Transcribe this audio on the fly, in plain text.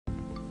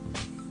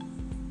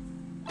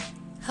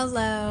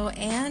Hello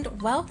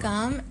and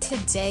welcome to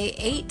day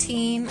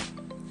 18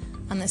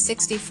 on the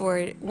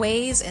 64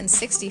 Ways and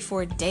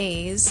 64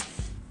 Days,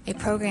 a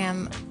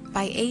program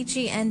by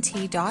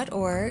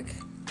agnt.org.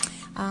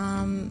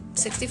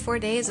 64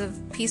 days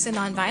of peace and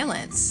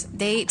nonviolence.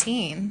 Day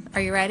 18.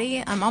 Are you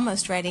ready? I'm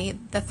almost ready.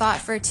 The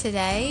thought for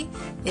today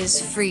is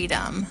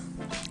freedom.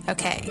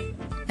 Okay,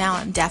 now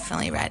I'm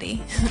definitely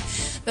ready.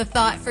 The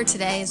thought for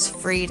today is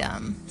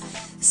freedom.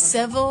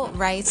 Civil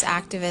rights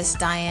activist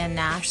Diane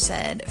Nash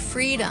said,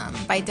 freedom,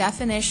 by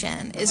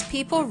definition, is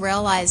people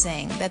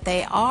realizing that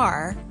they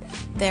are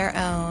their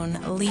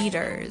own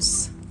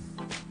leaders.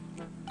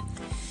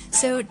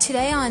 So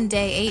today on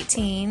day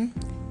 18,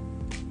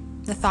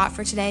 the thought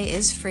for today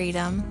is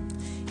freedom.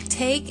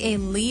 Take a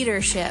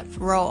leadership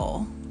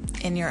role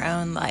in your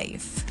own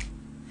life.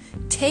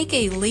 Take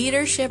a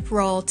leadership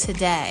role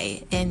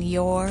today in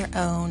your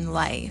own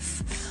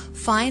life.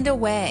 Find a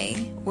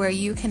way where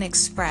you can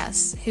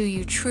express who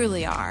you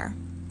truly are.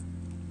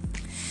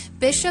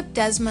 Bishop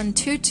Desmond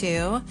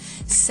Tutu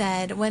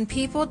said, when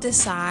people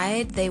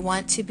decide they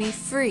want to be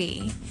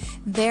free,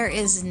 there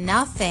is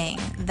nothing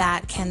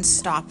that can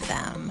stop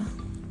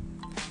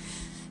them.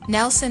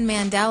 Nelson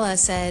Mandela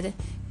said,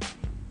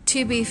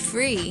 to be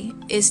free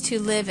is to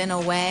live in a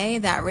way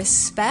that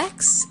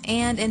respects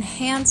and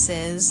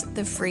enhances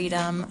the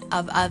freedom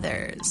of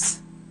others.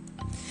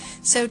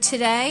 So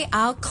today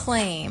I'll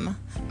claim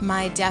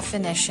my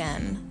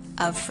definition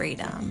of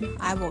freedom.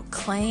 I will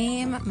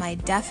claim my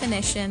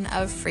definition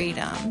of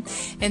freedom.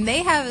 And they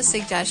have a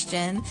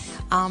suggestion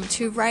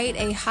to write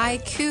a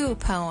haiku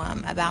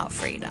poem about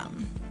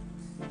freedom.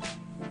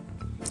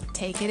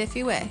 Take it if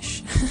you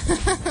wish.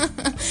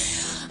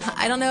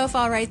 I don't know if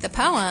I'll write the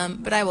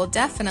poem, but I will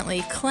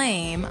definitely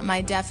claim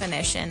my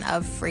definition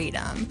of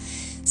freedom.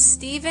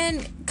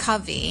 Stephen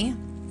Covey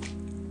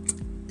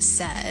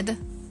said,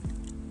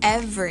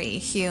 every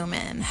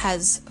human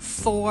has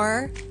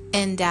 4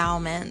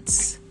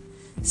 endowments: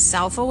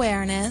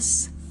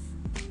 self-awareness,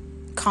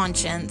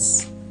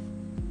 conscience,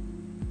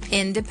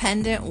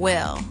 independent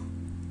will,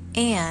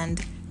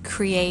 and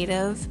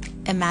creative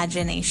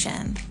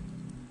imagination.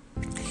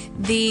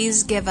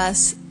 These give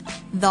us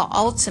the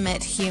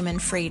ultimate human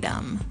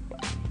freedom,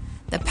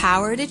 the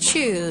power to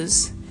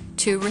choose,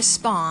 to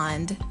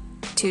respond,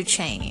 to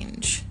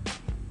change.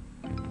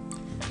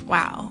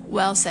 Wow,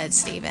 well said,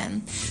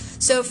 Stephen.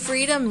 So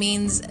freedom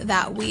means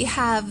that we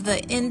have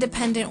the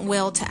independent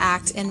will to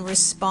act and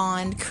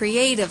respond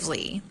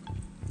creatively,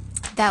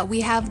 that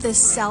we have the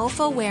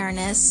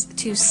self-awareness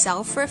to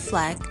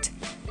self-reflect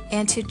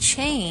and to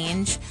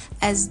change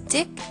as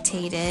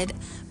dictated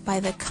by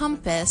the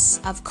compass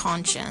of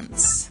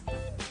conscience.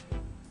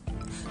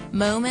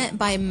 Moment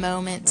by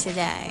moment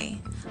today,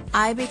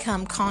 I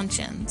become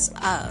conscious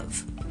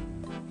of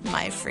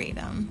my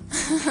freedom.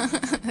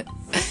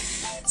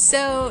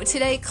 So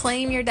today,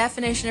 claim your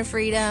definition of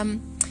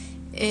freedom.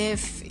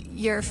 If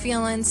you're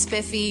feeling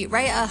spiffy,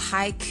 write a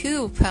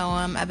haiku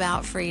poem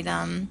about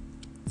freedom.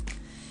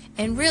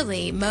 And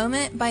really,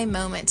 moment by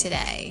moment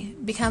today,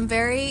 become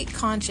very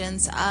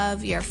conscious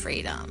of your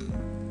freedom.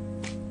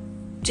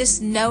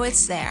 Just know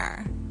it's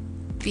there.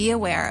 Be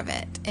aware of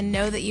it. And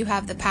know that you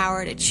have the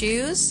power to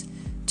choose,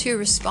 to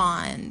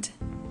respond,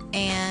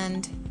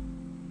 and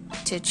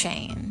to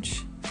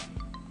change.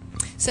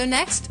 So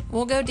next,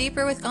 we'll go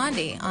deeper with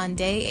Gandhi on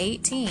day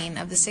 18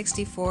 of the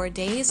 64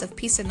 Days of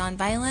Peace and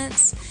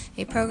Nonviolence,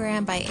 a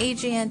program by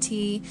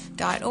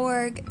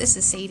agnt.org. This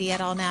is Sadie at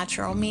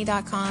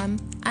allnaturalme.com.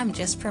 I'm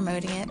just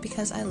promoting it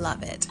because I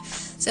love it.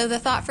 So the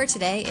thought for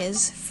today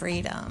is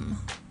freedom.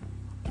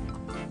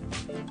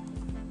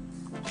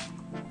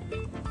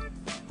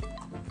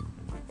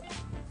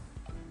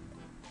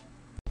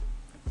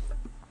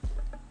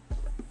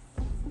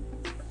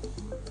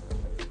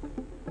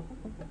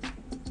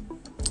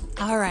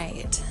 All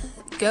right,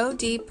 go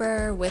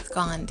deeper with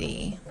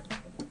Gandhi.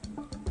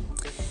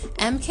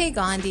 M.K.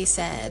 Gandhi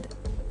said,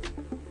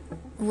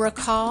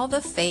 recall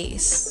the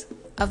face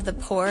of the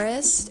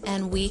poorest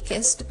and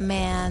weakest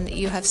man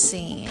you have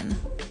seen,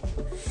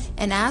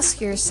 and ask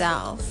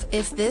yourself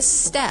if this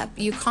step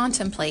you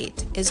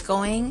contemplate is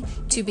going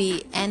to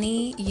be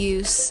any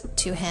use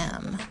to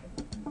him.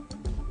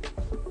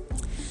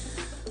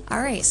 All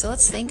right, so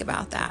let's think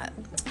about that.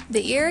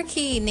 The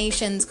Cherokee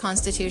Nation's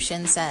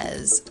Constitution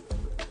says,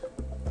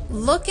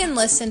 look and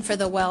listen for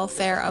the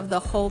welfare of the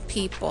whole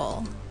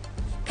people,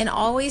 and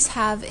always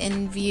have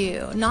in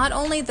view not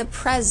only the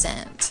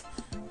present,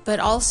 but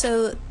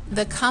also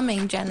the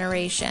coming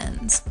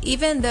generations,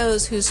 even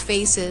those whose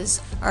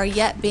faces are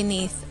yet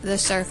beneath the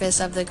surface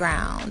of the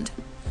ground,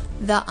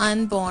 the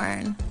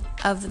unborn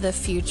of the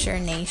future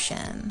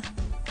nation.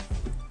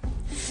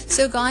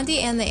 So Gandhi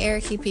and the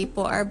Cherokee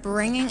people are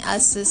bringing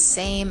us the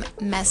same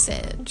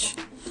message.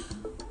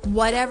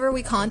 Whatever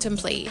we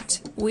contemplate,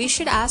 we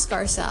should ask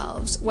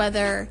ourselves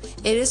whether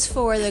it is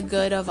for the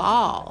good of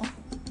all.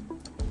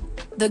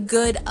 The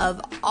good of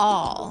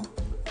all.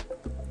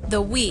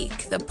 the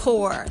weak, the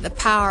poor, the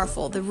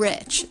powerful, the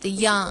rich, the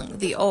young,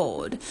 the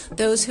old,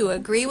 those who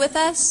agree with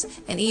us,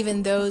 and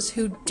even those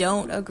who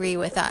don't agree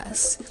with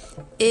us.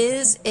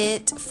 Is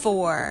it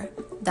for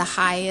the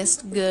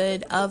highest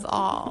good of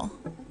all?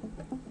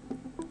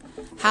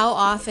 How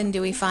often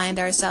do we find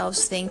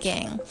ourselves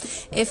thinking,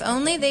 if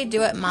only they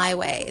do it my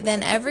way,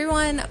 then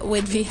everyone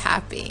would be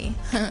happy?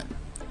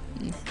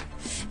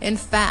 In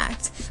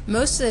fact,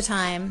 most of the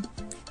time,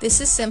 this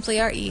is simply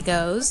our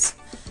egos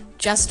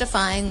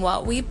justifying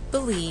what we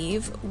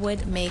believe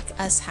would make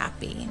us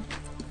happy.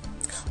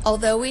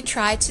 Although we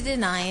try to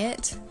deny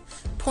it,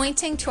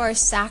 pointing to our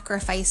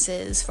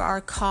sacrifices for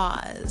our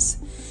cause,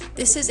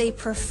 this is a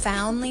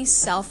profoundly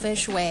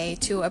selfish way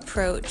to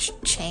approach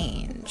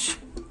change.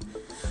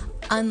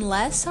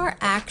 Unless our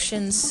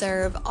actions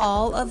serve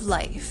all of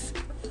life,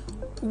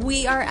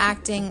 we are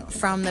acting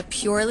from the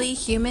purely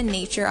human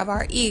nature of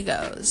our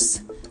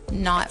egos,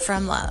 not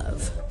from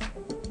love.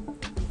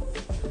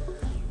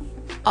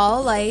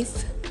 All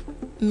life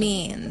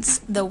means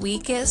the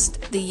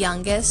weakest, the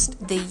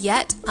youngest, the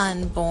yet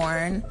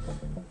unborn.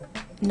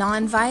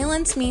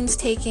 Nonviolence means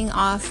taking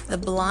off the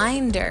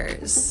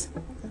blinders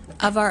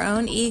of our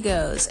own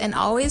egos and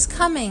always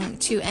coming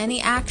to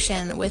any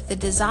action with the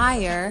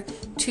desire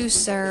to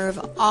serve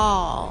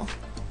all,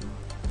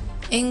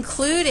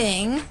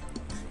 including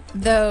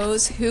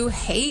those who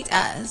hate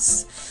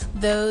us,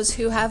 those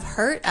who have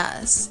hurt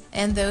us,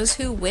 and those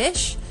who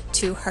wish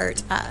to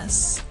hurt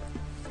us.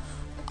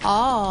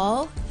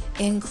 All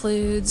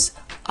includes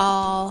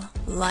all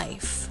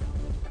life.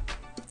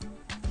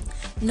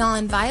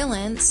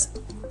 Nonviolence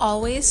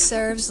always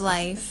serves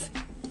life,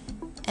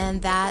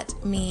 and that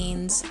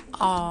means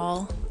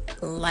all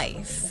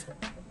life.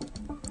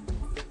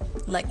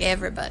 Like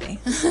everybody.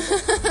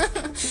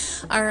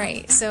 All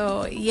right,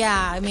 so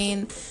yeah, I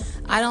mean,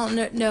 I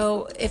don't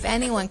know if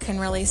anyone can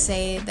really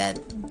say that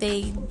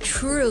they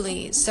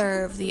truly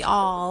serve the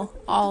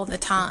all the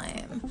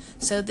time.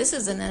 So this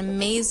is an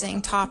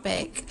amazing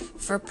topic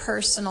for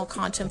personal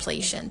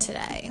contemplation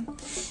today.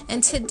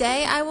 And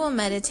today I will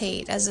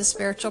meditate as a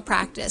spiritual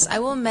practice. I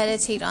will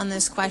meditate on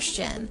this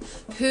question: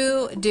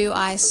 who do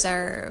I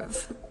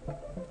serve?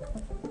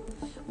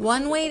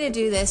 One way to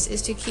do this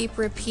is to keep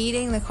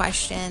repeating the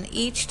question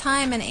each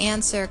time an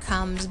answer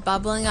comes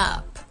bubbling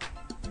up.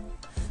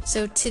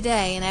 So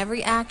today, in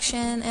every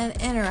action and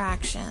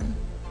interaction,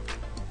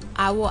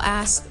 I will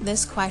ask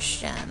this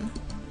question: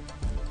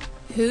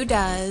 who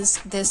does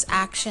this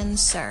action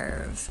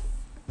serve?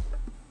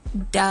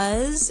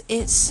 Does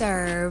it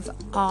serve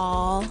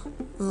all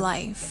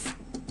life?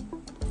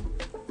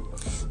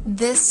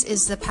 This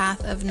is the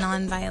path of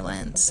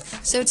nonviolence.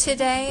 So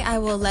today I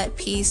will let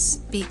peace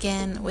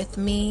begin with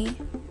me.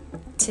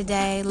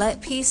 Today,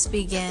 let peace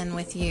begin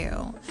with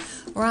you.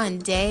 We're on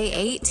day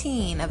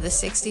 18 of the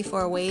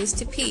 64 Ways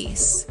to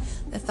Peace.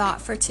 The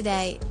thought for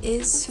today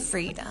is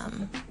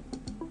freedom.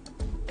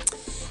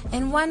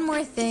 And one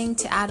more thing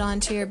to add on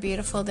to your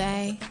beautiful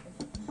day.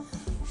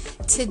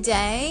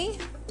 Today,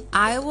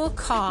 I will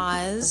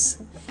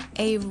cause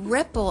a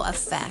ripple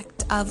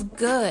effect of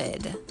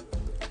good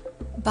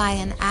by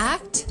an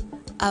act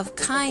of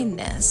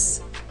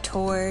kindness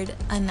toward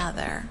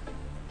another.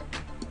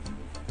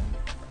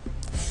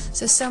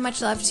 So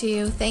much love to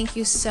you. Thank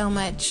you so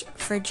much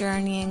for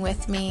journeying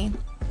with me.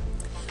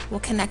 We'll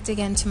connect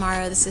again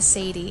tomorrow. This is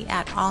Sadie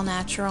at All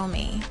Natural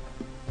Me.